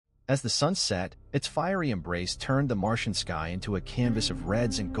As the sun set, its fiery embrace turned the Martian sky into a canvas of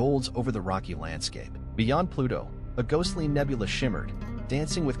reds and golds over the rocky landscape. Beyond Pluto, a ghostly nebula shimmered,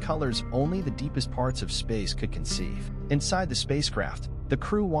 dancing with colors only the deepest parts of space could conceive. Inside the spacecraft, the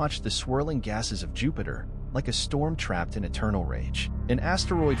crew watched the swirling gases of Jupiter like a storm trapped in eternal rage. An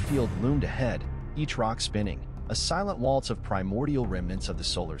asteroid field loomed ahead, each rock spinning, a silent waltz of primordial remnants of the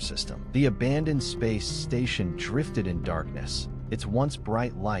solar system. The abandoned space station drifted in darkness, its once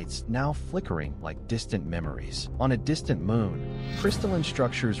bright lights now flickering like distant memories. On a distant moon, crystalline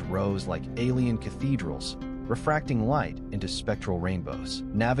structures rose like alien cathedrals, refracting light into spectral rainbows.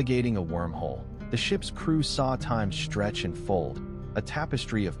 Navigating a wormhole, the ship's crew saw time stretch and fold, a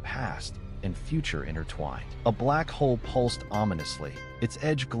tapestry of past and future intertwined. A black hole pulsed ominously, its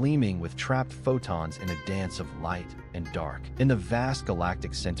edge gleaming with trapped photons in a dance of light and dark. In the vast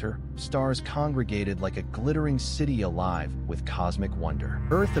galactic center, stars congregated like a glittering city alive with cosmic wonder.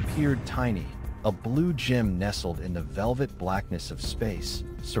 Earth appeared tiny, a blue gem nestled in the velvet blackness of space,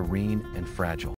 serene and fragile.